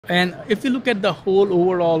And if you look at the whole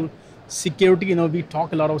overall security, we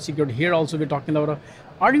talk a lot about security here. Also, we're talking about.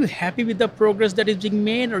 Are you happy with the progress that is being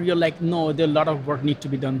made, or you're like, no, there a lot of work need to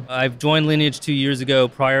be done? I've joined Lineage 2 years ago.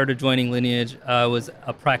 Prior to joining Lineage, I was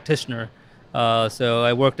a practitioner. So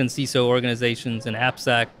I worked in CISO organizations in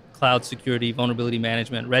AppSec, cloud security, vulnerability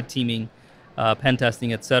management, red teaming, pen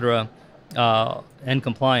testing, etc., and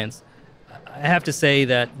compliance. I have to say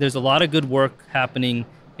that there's a lot of good work happening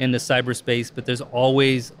in the cyberspace, but there's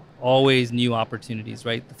always new opportunities,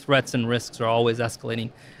 right? The threats and risks are always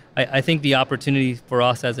escalating. I think the opportunity for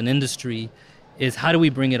us as an industry is how do we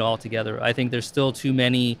bring it all together? I think there's still too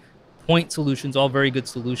many point solutions, all very good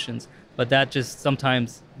solutions, but that just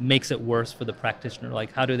sometimes makes it worse for the practitioner.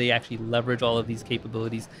 Like, how do they actually leverage all of these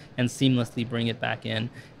capabilities and seamlessly bring it back in?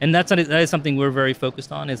 And that is something we're very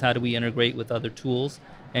focused on, is how do we integrate with other tools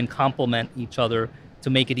and complement each other to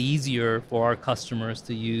make it easier for our customers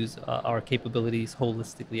to use our capabilities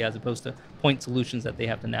holistically as opposed to point solutions that they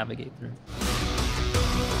have to navigate through.